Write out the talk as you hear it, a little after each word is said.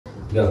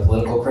We got a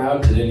political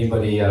crowd. Did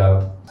anybody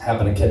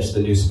happen to catch the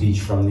new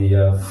speech from the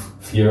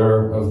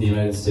Führer of the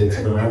United States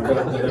of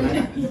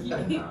America?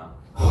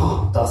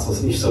 Oh, das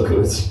was nicht so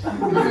gut.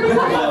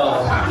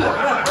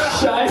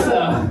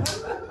 Scheiße.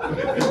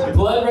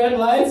 Blood red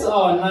lights?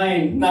 Oh,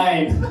 nein.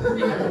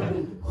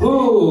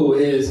 Who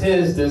is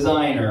his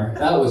designer?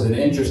 That was an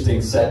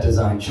interesting set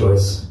design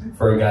choice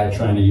for a guy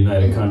trying to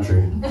unite a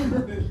country.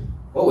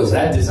 What was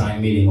that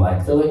design meeting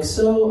like? They're like,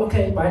 so,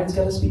 okay, Biden's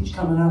got a speech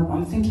coming up.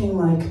 I'm thinking,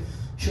 like,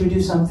 should we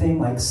do something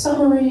like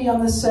summary on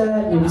the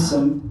set? Maybe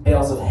some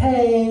bales of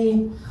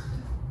hay?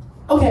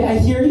 Okay, I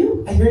hear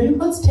you.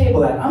 Let's table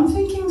that. I'm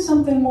thinking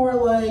something more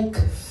like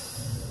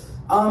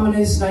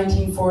ominous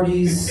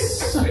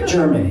 1940s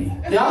Germany.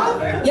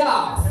 Yeah?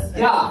 Yeah.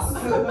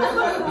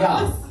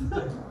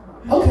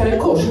 Okay,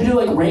 cool. Should we do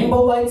like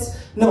rainbow lights?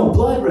 No,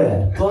 blood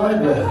red.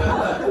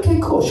 Okay,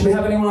 cool. Should we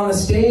have anyone on the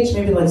stage?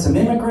 Maybe like some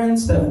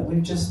immigrants that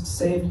we've just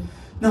saved?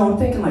 No, I'm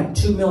thinking like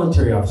 2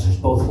 military officers,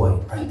 both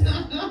white, right there.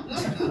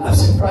 I'm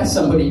surprised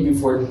somebody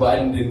before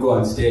Biden didn't go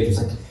on stage was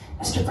like,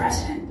 Mr.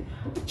 President,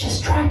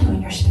 just try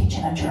doing your speech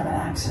in a German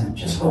accent.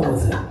 Just roll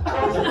with it.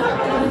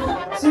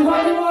 Sie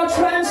wollen nur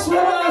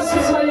Trans-Schwimmer,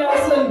 Sie soll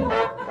jassen.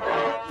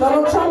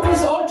 Donald Trump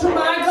is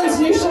ultra-American,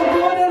 Sie so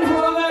good in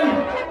Women.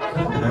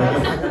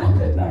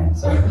 Okay, nine,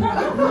 sorry.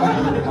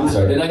 I'm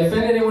sorry, did I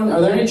offend anyone? Are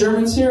there any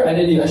Germans here? I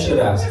should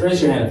have asked. Raise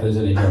your hand if there's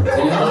any Germans.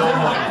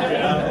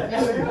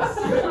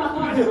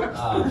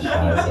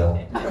 Scheiße.